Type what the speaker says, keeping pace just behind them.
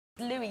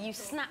Louis, you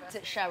snapped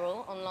at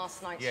Cheryl on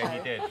last night's show. Yeah,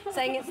 he did.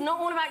 Saying it's not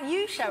all about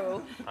you,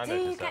 Cheryl. Do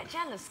you noticed get that.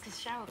 jealous because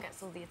Cheryl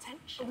gets all the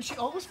attention? Oh, she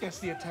always gets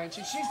the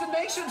attention. She's the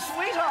nation's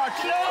sweetheart.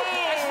 No,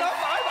 it's not.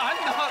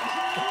 I'm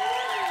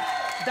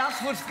not.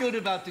 That's what's good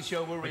about the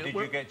show. But did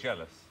you get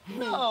jealous?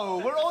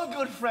 No, we're all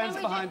good friends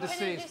behind the Can I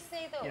scenes. just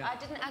say, though, I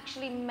didn't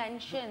actually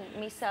mention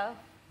myself,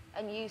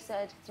 and you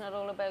said it's not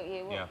all about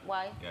you. Yeah.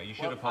 Why? Yeah, you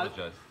should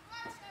apologise.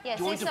 Yeah,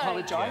 Do you want to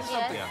sorry. apologise?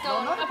 Yes. Yeah.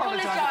 No, not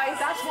apologise. Apologise.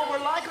 That's what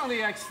we're like on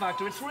the X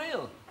Factor. It's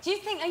real. Do you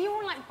think, are you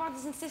all like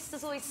brothers and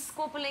sisters always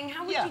squabbling?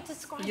 How would you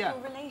describe your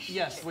relationship?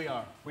 Yes, we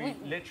are. We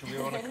literally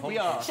were on a conference. We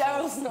are.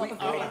 Cheryl's not. We're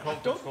on a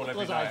conference call every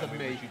close night eyes and at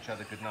we me. wish each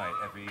other good night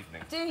every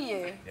evening. Do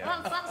you?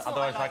 Yeah. That's what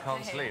Otherwise I like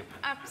can't to hear. sleep.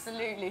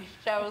 Absolutely.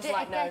 Cheryl's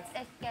like, no.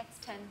 It gets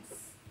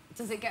tense.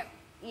 Does it get...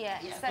 Yeah,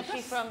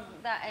 especially from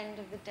that end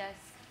of the desk.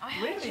 I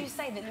heard you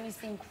say that Louis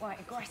been quite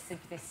aggressive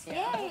this year.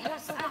 Yeah, I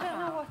don't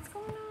know what's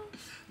going on.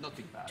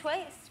 Nothing bad.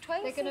 Twice.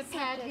 They're going to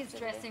pad his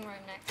dressing room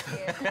next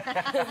year.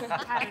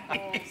 Padded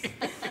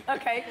walls.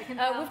 Okay, we've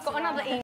got another email.